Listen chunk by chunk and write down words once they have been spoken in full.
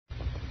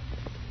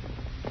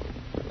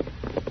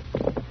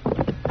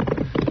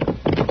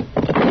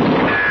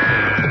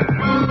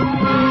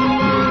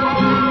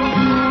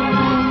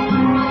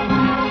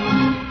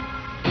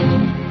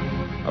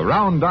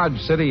Around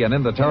Dodge City and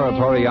in the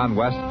territory on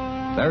West,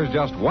 there's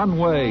just one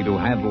way to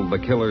handle the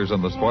killers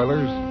and the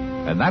spoilers,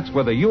 and that's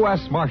with a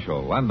U.S.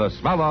 Marshal and the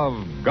smell of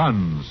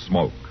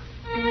Gunsmoke.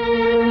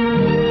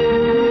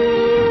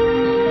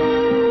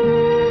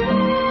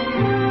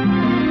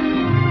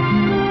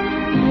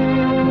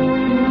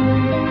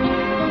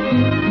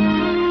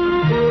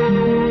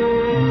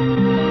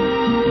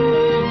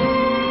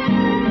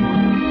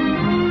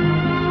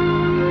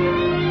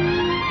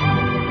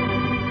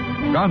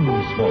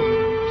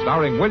 Gunsmoke,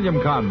 starring William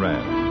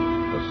Conrad.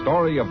 The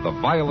story of the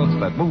violence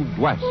that moved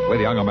west with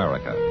young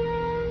America.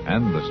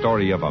 And the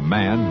story of a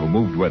man who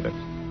moved with it.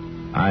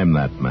 I'm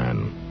that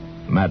man.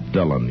 Matt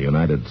Dillon,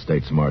 United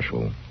States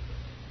Marshal.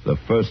 The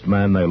first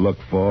man they look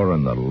for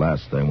and the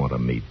last they want to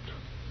meet.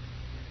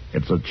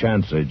 It's a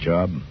chancy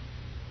job,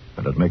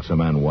 and it makes a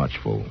man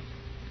watchful.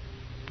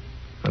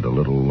 And a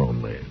little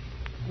lonely.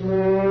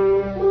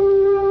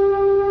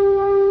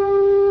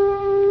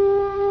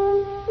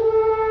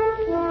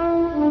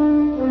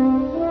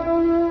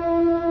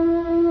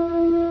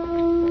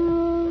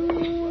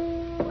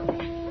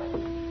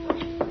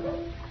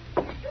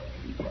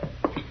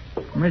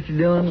 Mr.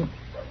 Dillon,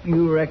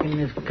 you reckon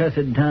this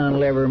cussed town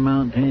will ever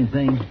amount to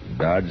anything?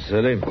 Dodge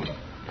City?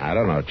 I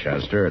don't know,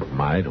 Chester. It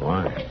might.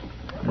 Why?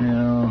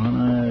 Well,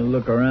 when I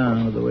look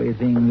around at the way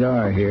things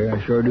are here,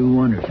 I sure do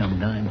wonder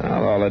sometimes.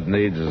 Well, all it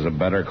needs is a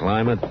better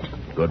climate,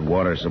 good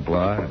water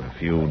supply, and a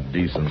few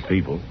decent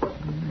people.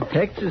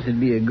 Texas would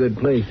be a good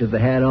place if they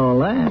had all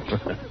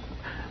that.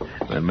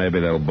 Then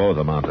maybe they'll both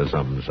amount to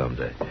something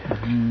someday.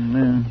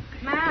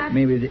 Matt?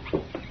 Maybe they...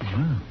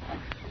 Wow.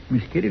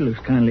 Miss Kitty looks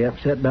kindly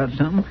upset about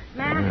something.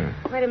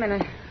 Matt, wait a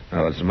minute.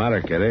 Oh, what's the matter,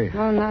 Kitty?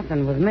 Oh,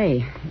 nothing with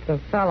me. The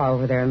fellow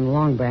over there in the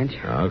long bench.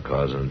 Oh,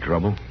 causing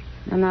trouble?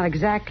 No, not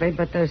exactly,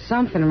 but there's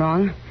something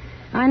wrong.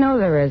 I know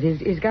there is.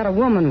 He's got a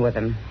woman with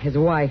him. His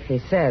wife, he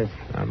says.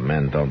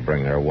 Men don't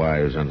bring their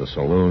wives into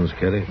saloons,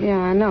 Kitty. Yeah,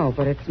 I know,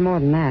 but it's more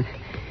than that.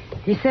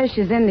 He says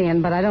she's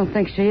Indian, but I don't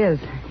think she is.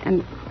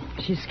 And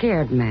she's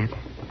scared, Matt.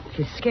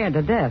 She's scared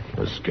to death.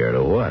 Scared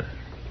of what?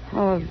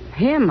 Oh, of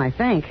him, I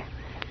think.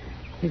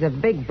 He's a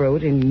big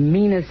brute and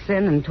mean as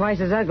sin and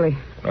twice as ugly.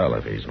 Well,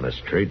 if he's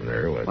mistreating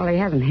her, what... Well, he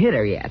hasn't hit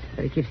her yet,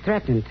 but he keeps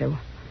threatening to.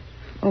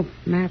 Oh,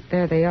 Matt,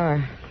 there they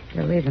are.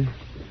 They're leaving.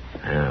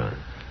 Yeah,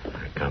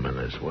 they're coming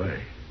this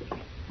way.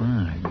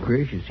 My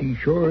gracious, he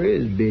sure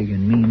is big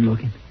and mean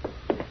looking.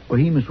 Well,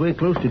 he must weigh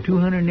close to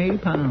 280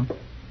 pounds.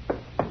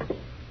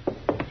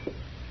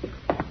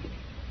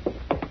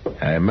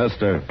 Hey,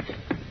 mister.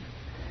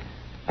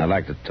 I'd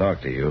like to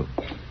talk to you.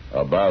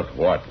 About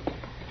what?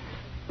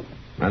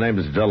 My name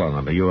is Dillon.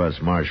 I'm a U.S.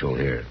 Marshal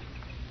here.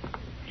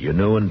 You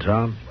new in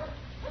town?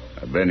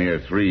 I've been here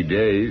 3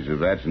 days, if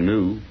that's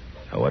new.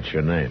 What's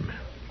your name?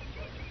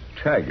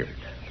 Taggart.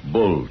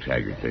 Bull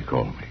Taggart, they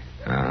call me.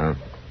 Uh-huh.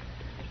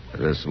 Is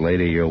this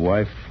lady your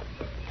wife?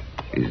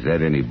 Is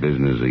that any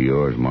business of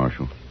yours,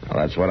 Marshal?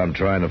 Well, that's what I'm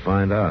trying to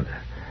find out.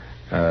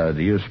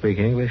 Do you speak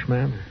English,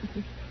 ma'am?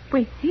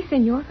 Pues sí,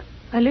 senor.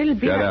 A little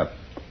bit. Shut up.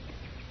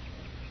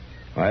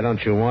 Why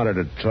don't you want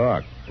her to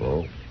talk,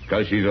 Bull?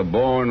 Because she's a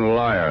born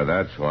liar,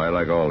 that's why,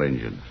 like all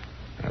Indians.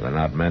 Well, there are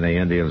not many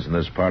Indians in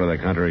this part of the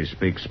country who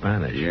speak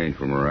Spanish. She ain't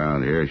from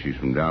around here. She's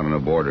from down in the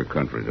border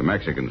country. The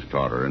Mexicans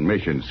taught her in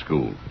mission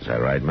school. Is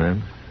that right,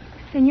 ma'am?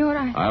 Senor,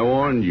 I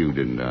warned you,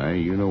 didn't I?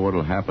 You know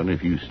what'll happen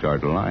if you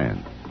start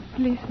lying.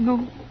 Please,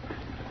 no.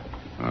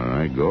 All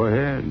right, go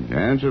ahead.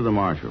 Answer the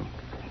Marshal.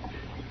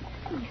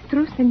 It's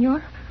true,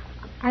 senor.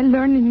 I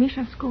learned in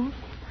mission school.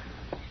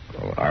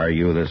 Well, are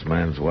you this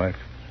man's wife?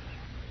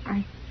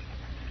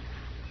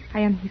 I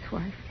am his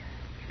wife.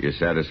 You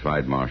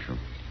satisfied, Marshal?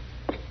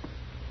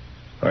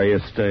 Are you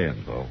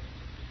staying, Bull?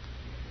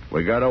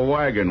 We got a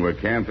wagon. We're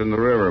camped in the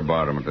river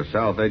bottom at the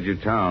south edge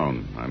of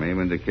town. I'm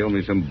aiming to kill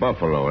me some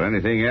buffalo.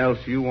 Anything else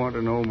you want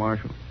to know,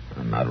 Marshal?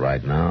 Not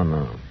right now,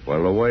 no.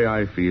 Well, the way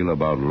I feel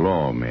about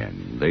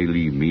lawmen, they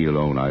leave me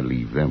alone, I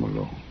leave them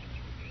alone.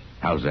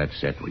 How's that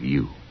set with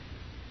you?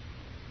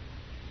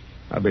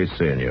 I'll be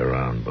seeing you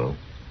around, Bull.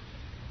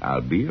 I'll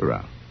be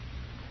around.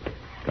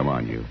 Come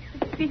on, you.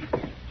 Sí.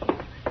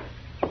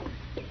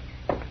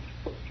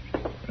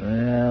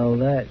 Well,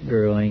 that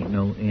girl ain't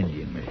no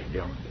Indian, Mr.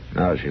 Dillon.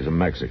 No, she's a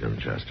Mexican,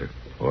 Chester.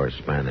 Or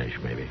Spanish,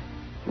 maybe.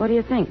 What do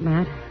you think,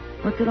 Matt?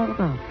 What's it all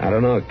about? I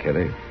don't know,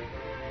 Kitty.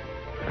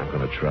 I'm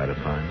going to try to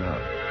find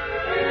out.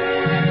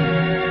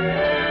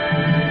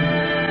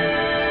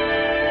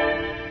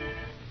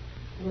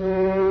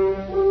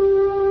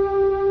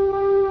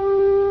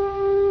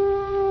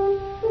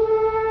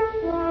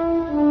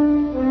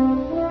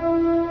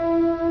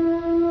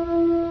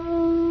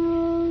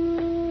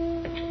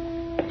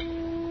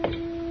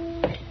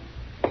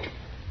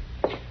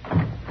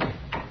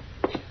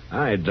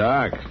 Hi,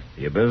 Doc.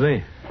 You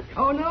busy?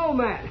 Oh, no,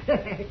 Matt.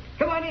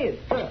 Come on in.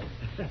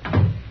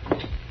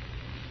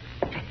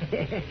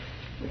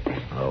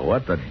 Oh,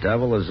 what the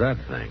devil is that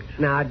thing?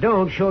 Now,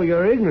 don't show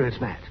your ignorance,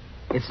 Matt.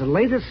 It's the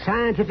latest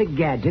scientific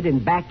gadget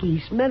in back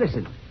east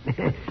medicine.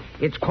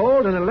 It's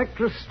called an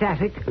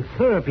electrostatic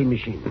therapy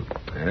machine.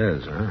 It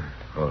is, huh?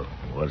 Well,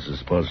 what's it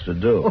supposed to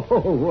do?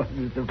 Oh, what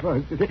is it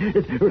supposed to do?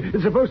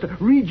 It's supposed to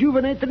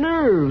rejuvenate the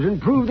nerves,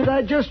 improve the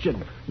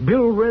digestion,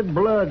 build red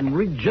blood, and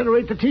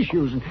regenerate the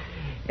tissues. And,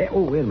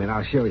 oh, wait a minute,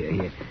 I'll show you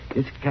here.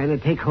 Just kind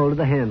of take hold of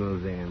the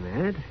handles there,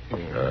 Matt.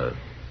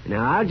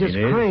 Now, I'll just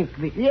crank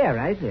the... Yeah,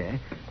 right there.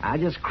 I'll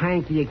just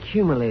crank the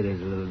accumulators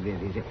a little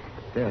bit.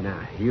 There,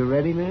 now. You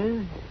ready,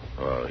 man?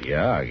 Oh,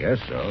 yeah, I guess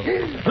so.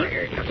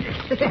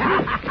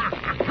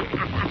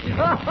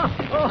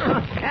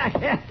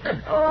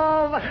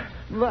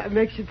 It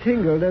makes you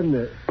tingle, doesn't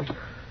it?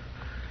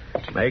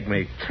 Make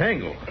me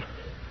tingle.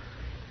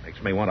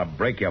 Makes me want to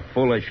break your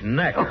foolish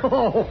neck.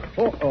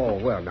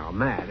 Well, now,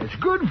 Matt, it's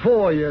good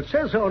for you. It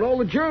says so in all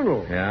the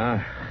journals.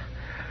 Yeah?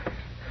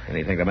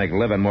 Anything to make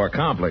living more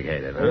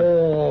complicated, huh?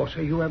 Oh,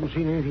 so you haven't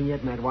seen anything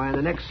yet, Matt. Why, in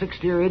the next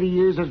 60 or 80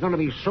 years, there's going to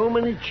be so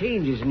many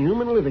changes in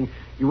human living,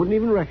 you wouldn't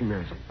even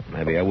recognize it.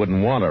 Maybe I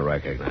wouldn't want to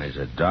recognize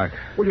it, Doc.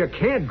 Well, you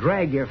can't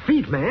drag your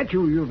feet, Matt.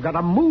 You've got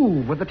to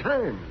move with the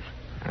times.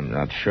 I'm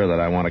not sure that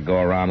I want to go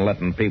around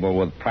letting people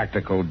with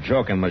practical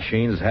joking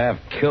machines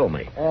kill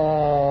me.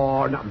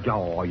 Oh,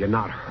 no, you're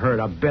not hurt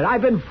a bit.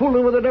 I've been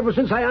fooling with it ever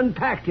since I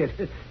unpacked it.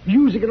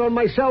 Using it on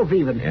myself,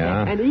 even.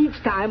 Yeah? And each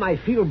time I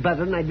feel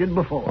better than I did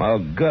before. Well,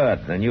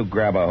 good. Then you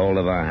grab a hold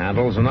of the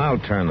handles, and I'll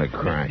turn the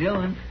crank.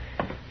 Dillon.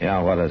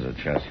 Yeah, what is it,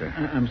 Chester?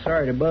 I'm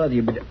sorry to bother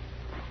you, but...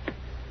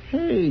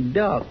 Hey,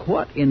 Doc,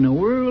 what in the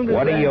world is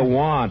What do that? you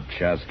want,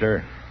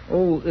 Chester?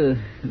 Oh,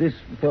 this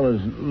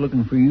fellow's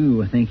looking for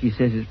you. I think he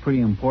says it's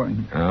pretty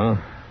important. Oh?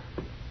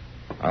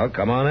 Well,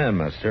 come on in,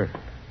 mister.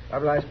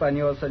 ¿Habla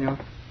español, señor?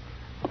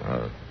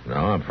 No,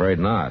 I'm afraid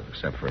not,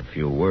 except for a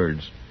few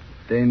words.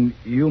 Then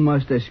you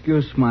must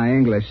excuse my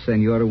English,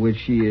 senor,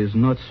 which is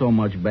not so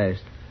much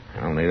best.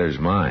 Well, neither's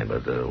mine,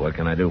 but what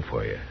can I do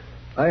for you?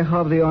 I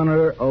have the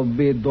honor of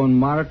being Don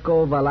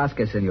Marco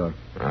Velasquez, senor.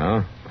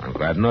 Oh, I'm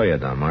glad to know you,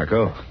 Don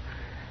Marco.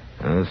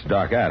 This is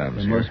Doc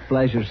Adams. The most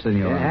pleasure,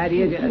 senor. How do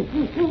you...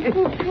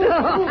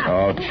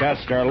 Oh,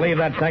 Chester, leave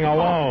that thing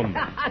alone.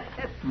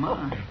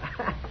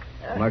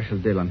 Marshal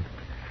Dillon,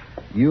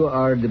 you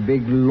are the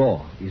big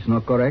law, is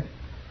not correct?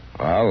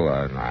 Well,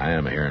 I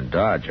am here in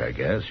Dodge, I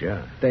guess,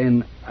 yeah.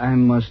 Then I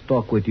must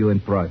talk with you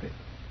in private.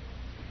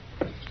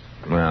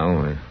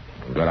 Well,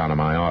 go down to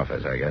my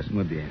office, I guess.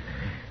 Muy bien.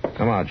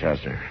 Come on,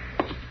 Chester.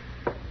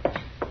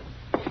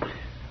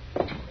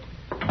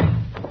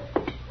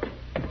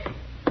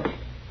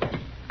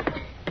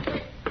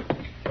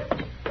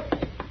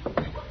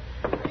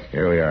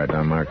 Here we are,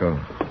 Don Marco.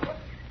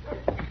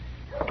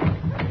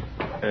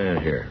 And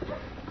here.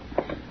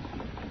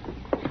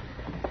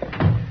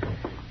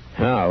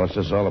 Now, what's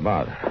this all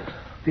about?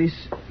 This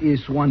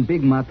is one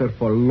big matter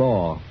for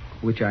law,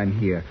 which I'm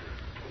here.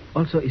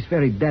 Also, it's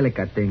very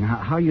delicate thing.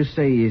 How you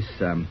say is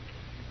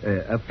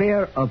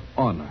affair of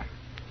honor.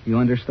 You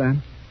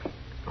understand?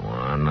 Well,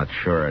 I'm not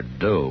sure I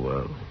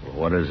do.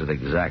 What is it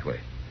exactly?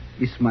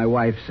 It's my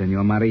wife,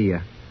 Senor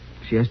Maria.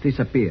 She has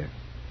disappeared.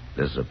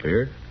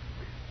 Disappeared?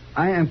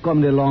 I am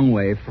come the long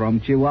way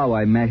from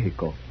Chihuahua,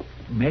 Mexico.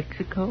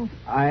 Mexico?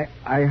 I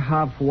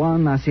have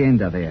one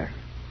hacienda there.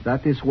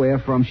 That is where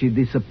from she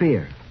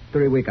disappeared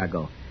 3 weeks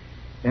ago.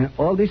 And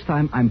all this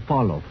time I'm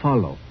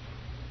follow.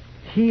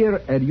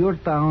 Here at your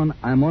town,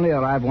 I'm only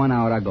arrived 1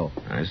 hour ago.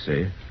 I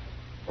see.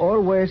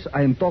 Always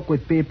I am talk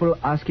with people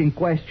asking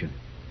questions.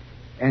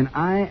 And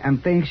I am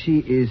think she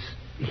is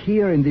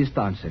here in this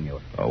town, senor.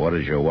 Oh, what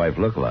does your wife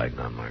look like,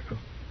 Don Marco?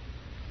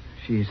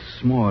 She's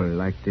small,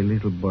 like the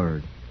little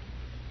bird.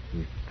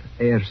 With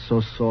hair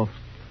so soft,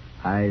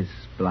 eyes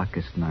black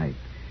as night.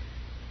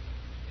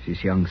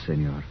 She's young,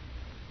 senor.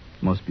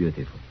 Most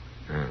beautiful.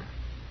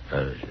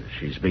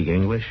 She speak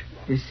English?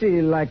 You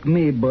see, like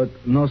me, but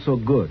not so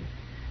good.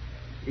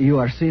 You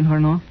are seen her,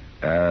 no?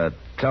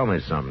 Tell me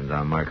something,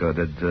 Don Marco.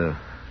 Did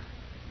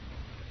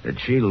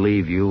she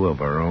leave you of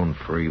her own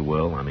free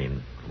will? I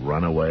mean,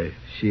 run away?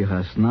 She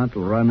has not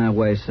run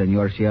away,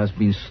 senor. She has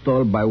been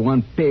stolen by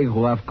one pig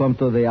who have come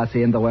to the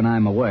hacienda when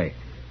I'm away.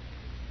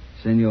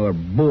 Senor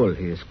Bull,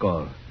 he is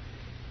called.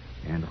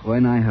 And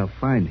when I have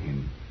find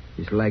him,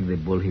 it's like the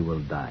bull, he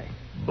will die.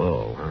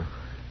 Bull, huh?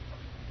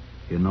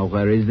 You know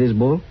where is this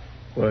bull?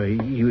 Well,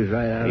 he was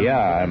right out. Yeah,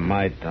 I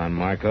might, Don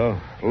Marco.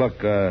 Look,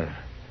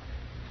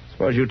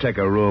 suppose you take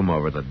a room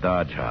over at the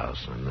Dodge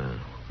House and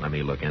let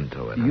me look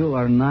into it. Huh? You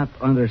are not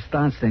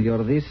understand,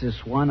 senor. This is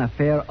one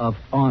affair of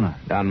honor.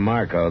 Don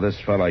Marco, this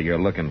fellow you're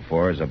looking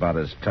for is about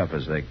as tough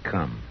as they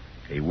come.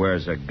 He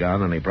wears a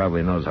gun and he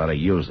probably knows how to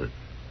use it.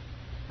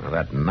 Now,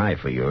 that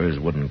knife of yours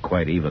wouldn't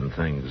quite even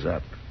things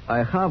up.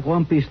 I have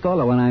one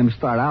pistola when I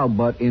start out,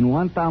 but in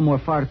one town more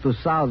far to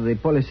south, the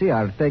police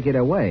are take it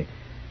away.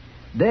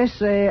 They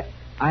say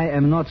I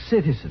am not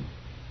citizen,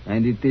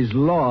 and it is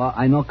law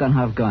I no can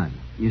have gun.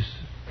 Is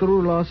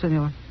true law,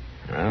 senor?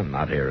 Well,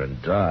 not here in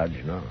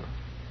Dodge, no.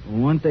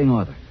 One thing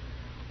other.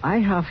 I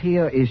have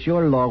here is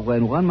your law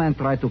when one man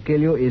try to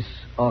kill you, is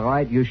all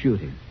right, you shoot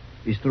him.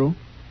 Is true?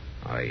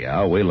 Oh,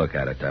 yeah, we look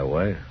at it that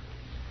way.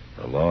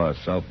 The law of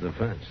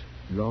self-defense.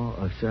 Law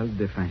of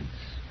self-defense.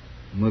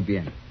 Muy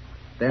bien.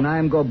 Then I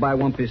am go buy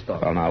one pistol.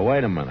 Well, now,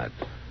 wait a minute.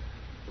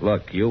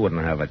 Look, you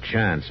wouldn't have a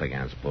chance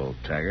against Bull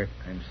Taggart.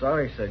 I'm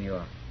sorry,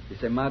 senor.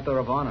 It's a matter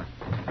of honor.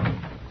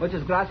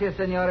 Muchas gracias,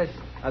 senores.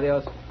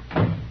 Adios.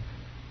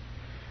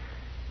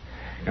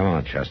 Come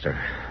on, Chester.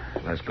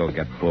 Let's go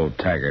get Bull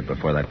Taggart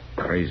before that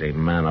crazy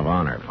man of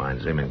honor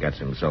finds him and gets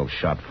himself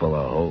shot full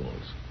of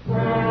holes.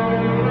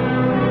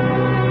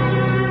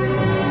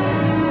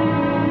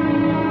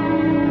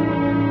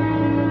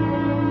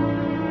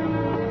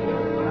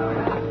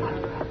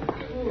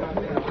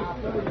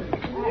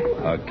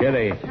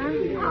 Kitty.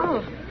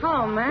 Oh,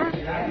 hello, Matt.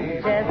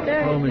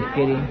 Chester. Hello, Miss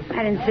Kitty.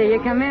 I didn't see you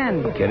come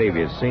in. Kitty, have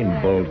you seen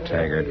Bull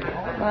Taggart?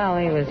 Well,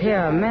 he was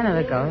here a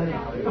minute ago.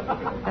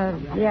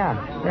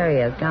 Yeah, there he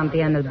is, down at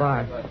the end of the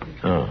bar.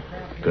 Oh,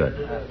 good.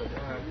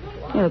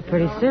 You look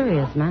pretty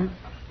serious, Matt.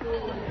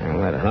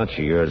 Well, that hunch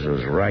of yours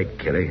was right,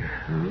 Kitty.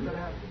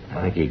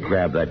 I think he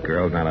grabbed that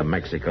girl down to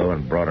Mexico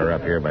and brought her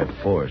up here by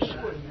force.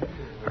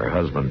 Her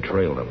husband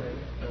trailed him.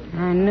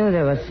 I knew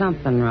there was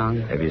something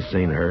wrong. Have you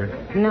seen her?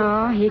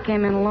 No, he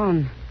came in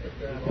alone.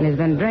 And he's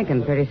been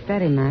drinking pretty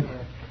steady, Matt.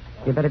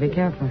 You better be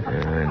careful.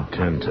 Yeah, I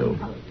intend to.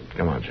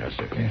 Come on,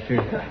 Chester. Yes,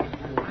 sir.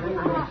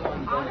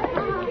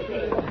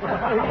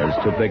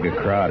 There's too big a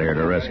crowd here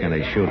to risk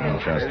any shooting,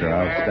 Chester.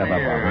 I'll step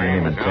up behind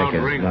him and take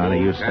his gun,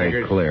 and you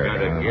stay clear.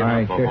 Gotta get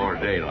up before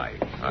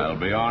daylight. I'll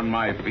be on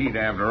my feet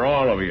after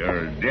all of you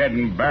are dead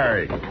and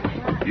buried.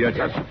 You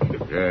just...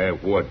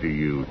 what do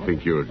you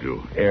think you'll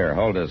do? Here,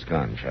 hold this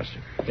gun,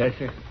 Chester. Yes,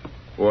 sir.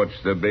 What's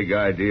the big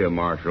idea,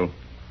 Marshal?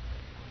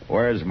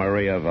 Where's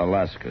Maria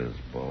Velasquez,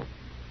 Bull?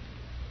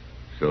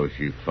 So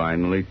she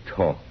finally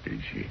talked,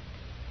 did she?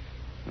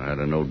 I'd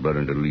have known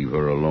better to leave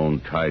her alone,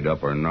 tied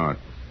up or not.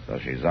 So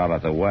she's out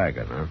at the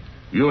wagon, huh?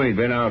 You ain't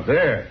been out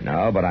there.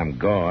 No, but I'm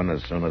going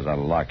as soon as I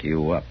lock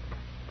you up.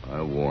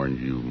 I warned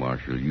you,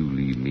 Marshal. You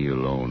leave me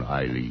alone,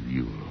 I leave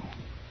you alone.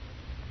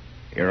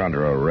 You're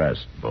under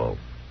arrest, Bull.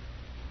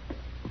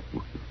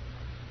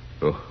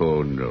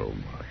 Oh, no,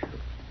 Marshal.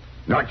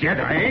 Not yet,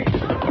 I ain't.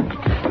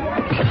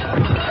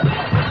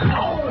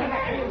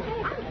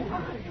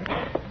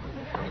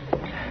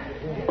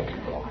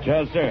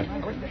 Chester,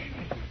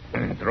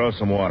 throw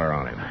some water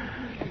on him.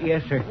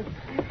 Yes, sir.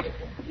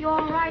 You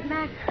all right,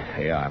 Matt?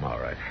 Yeah, I'm all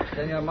right.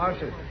 Senor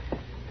Marshal.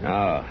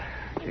 Oh,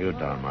 you,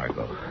 Don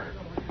Marco.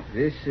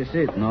 This is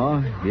it,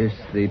 no? It's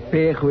the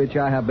pig which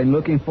I have been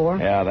looking for?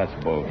 Yeah,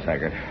 that's Bull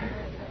Taggart.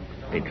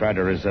 He tried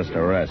to resist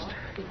arrest.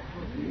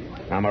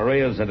 Now,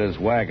 Maria's at his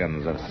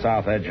wagons at the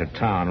south edge of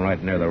town,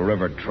 right near the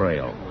river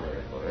trail.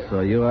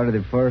 So you are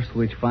the first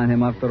which find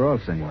him after all,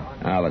 senor.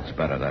 Well, it's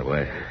better that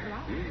way.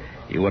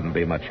 You wouldn't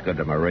be much good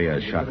to Maria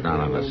shot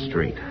down on the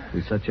street.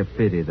 It's such a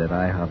pity that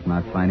I have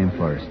not find him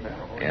first.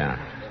 Yeah.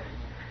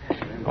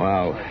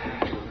 Well,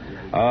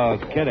 oh,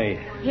 Kitty.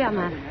 Yeah,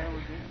 Matt.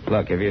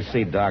 Look, if you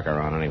see Doc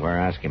around anywhere,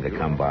 ask him to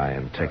come by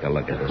and take a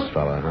look at this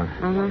fella,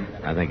 huh? Uh-huh.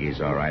 I think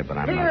he's all right, but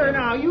I'm not... Here,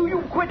 now,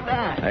 you quit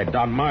that. Hey,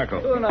 Don Marco.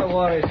 Do not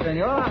worry,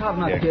 senor. I have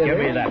not killed Give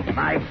me him. that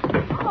knife.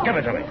 Give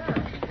it to me.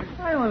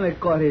 I only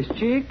caught his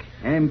cheek.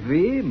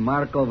 MV,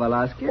 Marco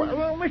Velasquez.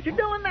 Well, Mr.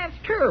 Dillon, that's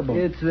terrible.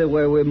 It's the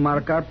way we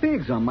mark our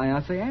pigs on my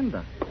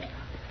hacienda.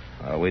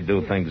 We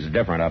do things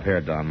different up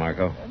here, Don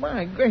Marco.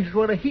 My gracious,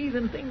 what a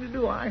heathen thing to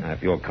do. Now,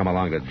 if you'll come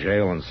along to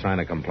jail and sign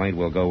a complaint,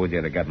 we'll go with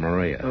you to get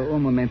Maria.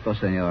 Un momento,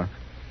 senor.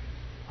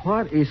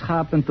 What is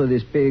happened to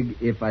this pig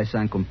if I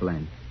sign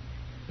complaint?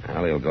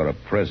 Well, he'll go to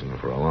prison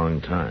for a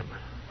long time.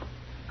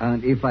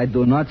 And if I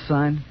do not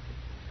sign?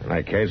 In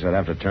that case, I'd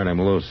have to turn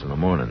him loose in the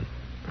morning.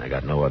 I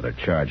got no other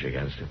charge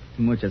against him.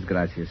 Muchas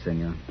gracias,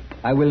 senor.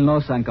 I will no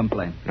sign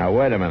complaint. Now,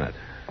 wait a minute.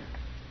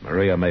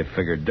 Maria may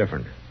figure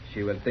different.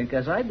 She will think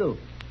as I do.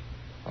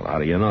 Well, how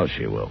do you know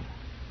she will?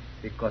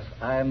 Because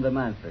I am the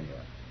man, senor.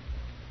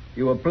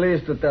 You were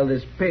pleased to tell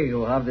this pig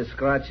who have the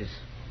scratches.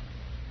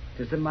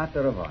 It is a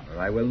matter of honor.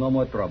 I will no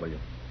more trouble you.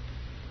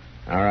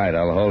 All right,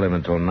 I'll hold him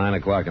until 9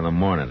 o'clock in the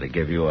morning to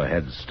give you a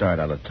head start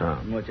out of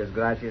town. Muchas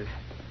gracias.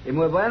 Y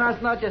muy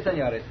buenas noches,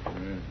 señores.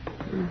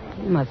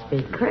 You must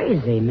be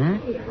crazy,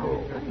 Matt.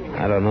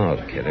 I don't know,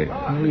 Kitty.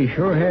 Well, he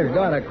sure has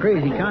got a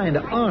crazy kind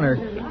of honor.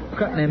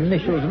 Cutting them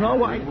initials and all.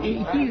 Why,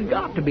 he's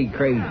got to be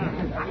crazy.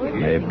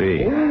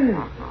 Maybe.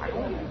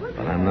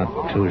 But I'm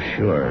not too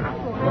sure.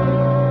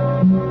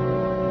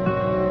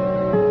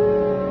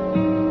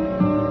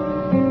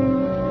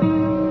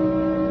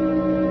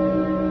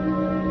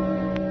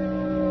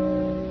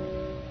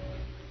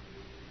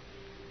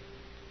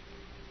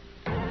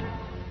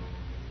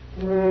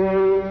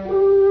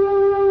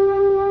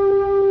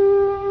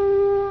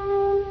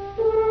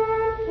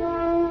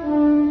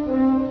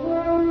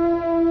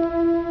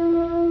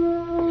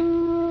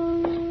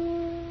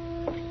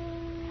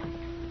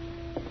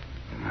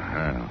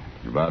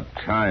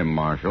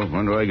 Marshal.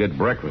 When do I get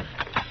breakfast?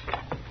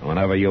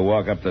 Whenever you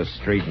walk up the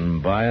street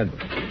and buy it.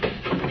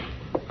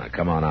 Now,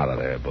 come on out of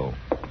there, Bull.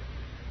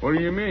 What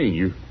do you mean?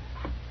 You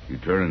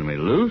turning me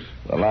loose?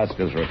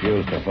 Velasquez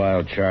refused to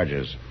file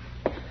charges.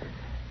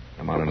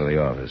 Come on into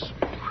the office.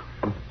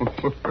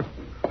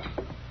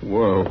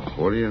 Well,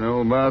 what do you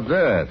know about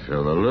that?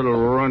 So the little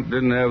runt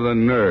didn't have the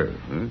nerve,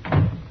 huh?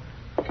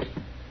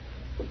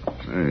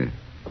 Hey,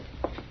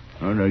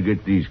 how did I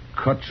get these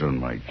cuts on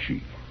my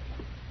cheek?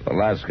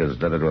 Velasquez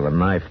did it with a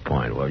knife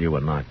point while you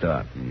were knocked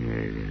out. Yeah,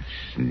 that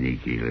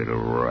sneaky little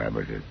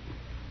rabbit.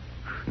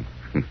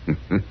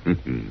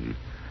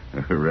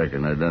 I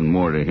reckon I done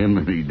more to him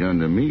than he done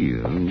to me,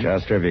 huh?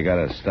 Chester, have you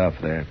got his stuff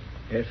there?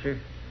 Yes, sir.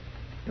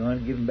 You want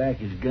to give him back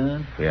his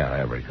gun? Yeah,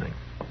 everything.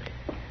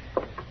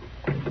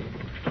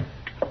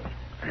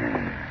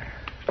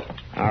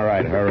 All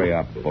right, hurry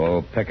up,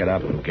 Bull. Pick it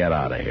up and get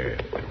out of here.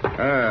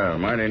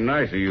 Mighty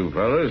nice of you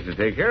fellas to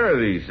take care of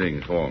these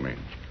things for me.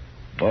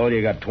 Bull,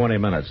 you got 20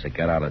 minutes to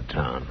get out of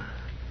town.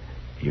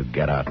 You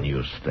get out and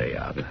you stay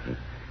out.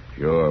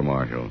 Sure,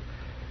 Marshal.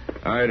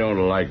 I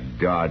don't like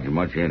Dodge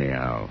much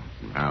anyhow,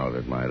 now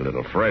that my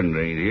little friend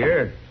ain't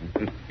here.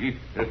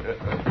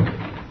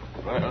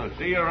 Well,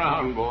 see you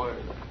around,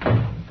 boys.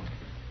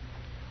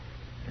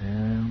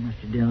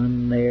 Mr.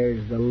 Dillon,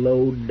 there's the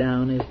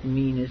low-downest,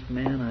 meanest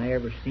man I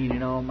ever seen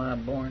in all my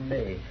born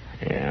days.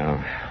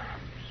 Yeah.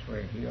 I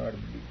swear he ought to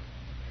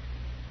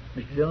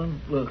be. Mr.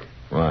 Dillon, look.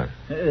 What?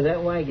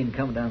 That wagon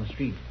coming down the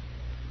street.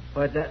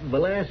 Why, that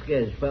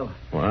Velasquez fella.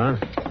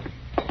 What?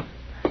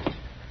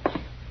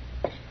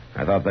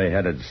 I thought they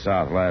headed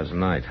south last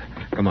night.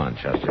 Come on,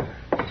 Chester.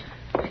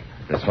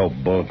 Let's hope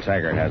Bull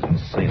Taggart hasn't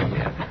seen them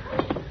yet.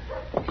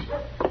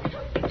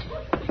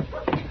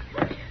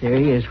 There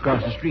he is,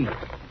 across the street.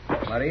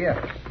 Maria,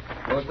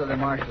 go to the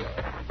marshal.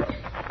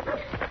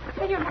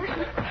 Senor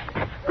Marshal,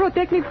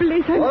 protect me,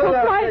 please. I'm so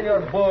frightened.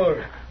 Senor Bull.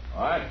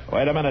 What?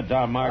 Wait a minute,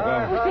 Don Marco. Oh, I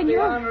have the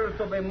senor. honor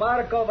to be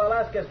Marco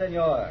Velasquez,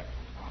 senor.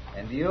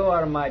 And you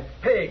are my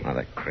pig. Oh,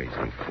 that crazy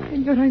fool.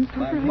 Senor, I'm so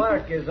My frightened.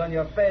 mark is on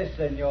your face,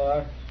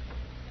 senor.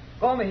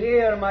 Come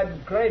here, my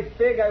great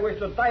pig. I wish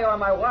to tie you on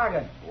my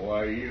wagon.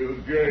 Why,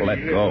 you dirty... Let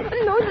go. No,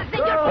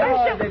 Senor Oh,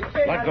 Marshal. the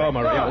pig Let has go, a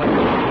Maria.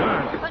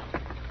 gun.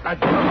 Let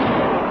go.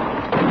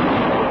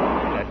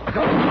 Let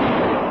go.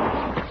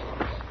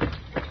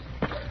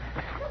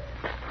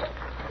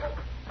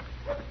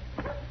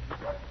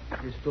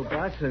 It's too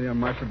bad, senor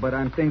marshal, but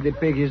I think the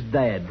pig is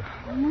dead.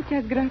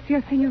 Muchas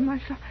gracias, Senor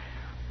Marshal,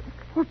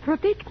 for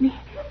protect me.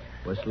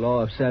 Was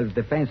law of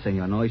self-defense,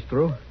 senor. No, it's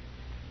true.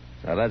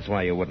 So that's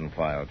why you wouldn't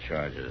file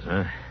charges,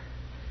 huh?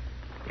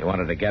 You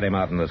wanted to get him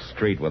out in the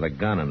street with a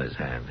gun in his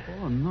hand.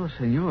 Oh, no,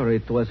 senor.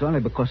 It was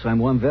only because I'm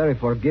one very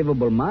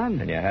forgivable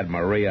man. And you had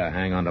Maria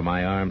hang onto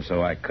my arm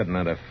so I couldn't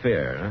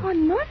interfere, huh? Oh,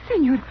 no,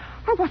 Senor.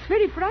 I was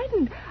very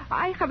frightened.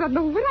 I have not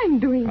known what I'm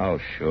doing. Oh,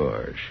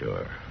 sure.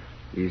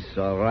 It's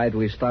all right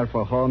we start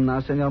for home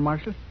now, senor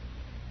marshal?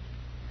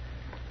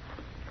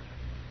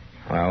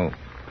 Well,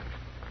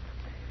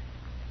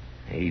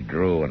 he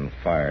drew and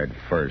fired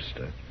first.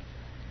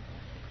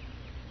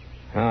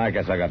 Well, I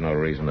guess I got no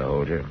reason to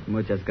hold you.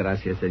 Muchas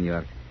gracias,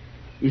 senor.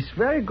 It's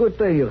very good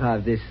that you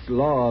have this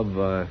law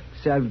of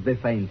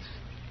self-defense.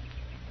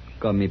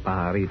 Con mi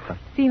pajarita.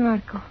 Sí,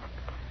 Marco.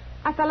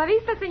 Hasta la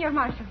vista, Senor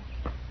Marshal.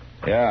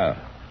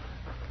 Yeah.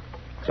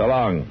 So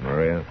long,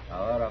 Maria.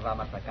 Ahora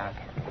vamos a casa.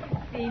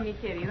 Sí, mi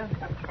querido.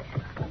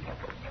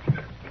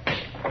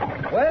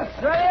 Pues,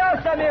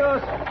 adiós,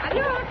 amigos.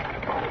 Adiós.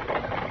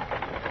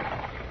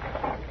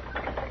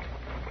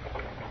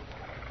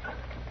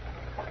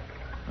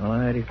 Oh,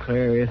 I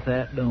declare if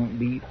that don't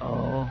beat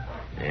all.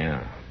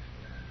 Yeah.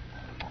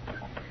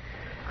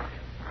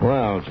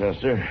 Well,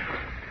 Chester,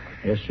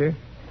 Yes, sir.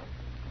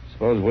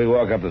 suppose we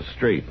walk up the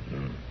street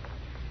and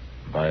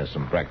buy us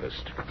some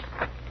breakfast.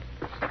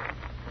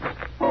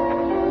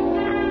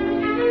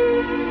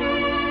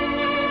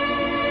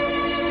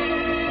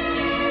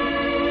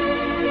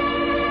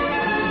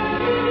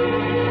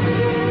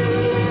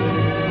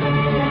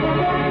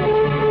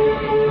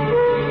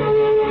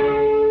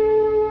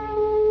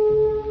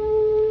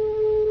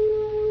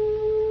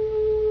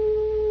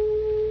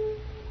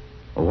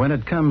 When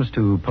it comes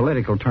to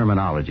political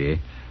terminology,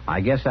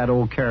 I guess that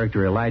old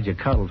character Elijah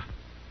Cuddles.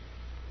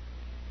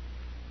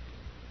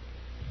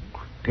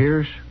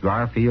 Pierce,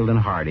 Garfield, and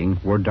Harding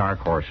were dark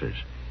horses.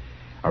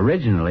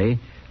 Originally,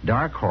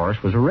 dark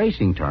horse was a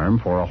racing term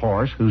for a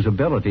horse whose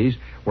abilities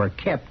were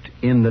kept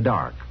in the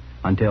dark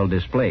until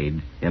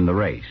displayed in the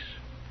race.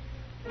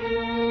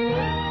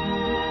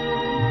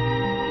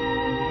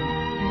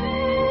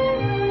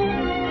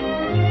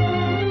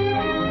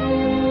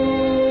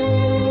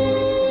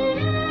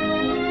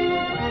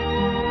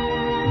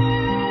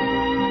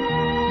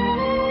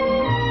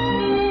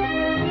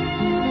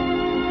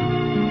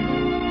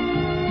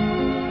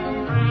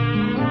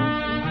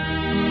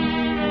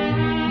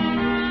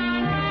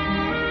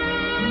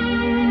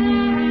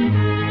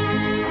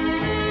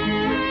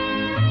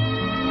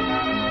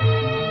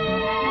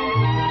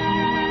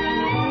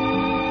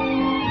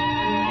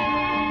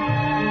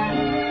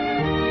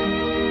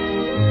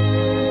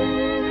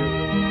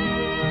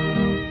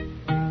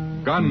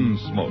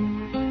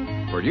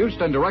 Gunsmoke. Produced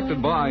and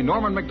directed by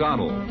Norman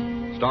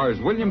Macdonnell. Stars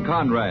William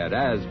Conrad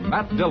as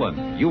Matt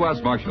Dillon, U.S.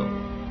 Marshal.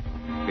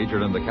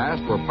 Featured in the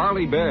cast were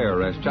Parley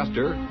Bear as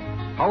Chester,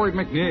 Howard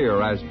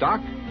McNear as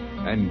Doc,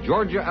 and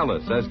Georgia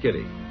Ellis as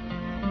Kitty.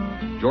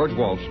 George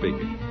Walsh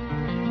speaking.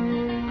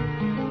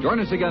 Join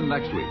us again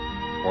next week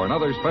for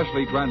another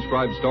specially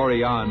transcribed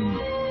story on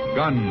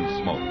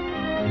Gunsmoke.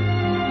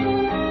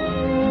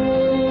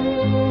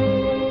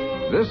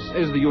 This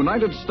is the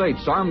United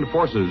States Armed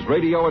Forces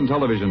Radio and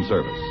Television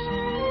Service.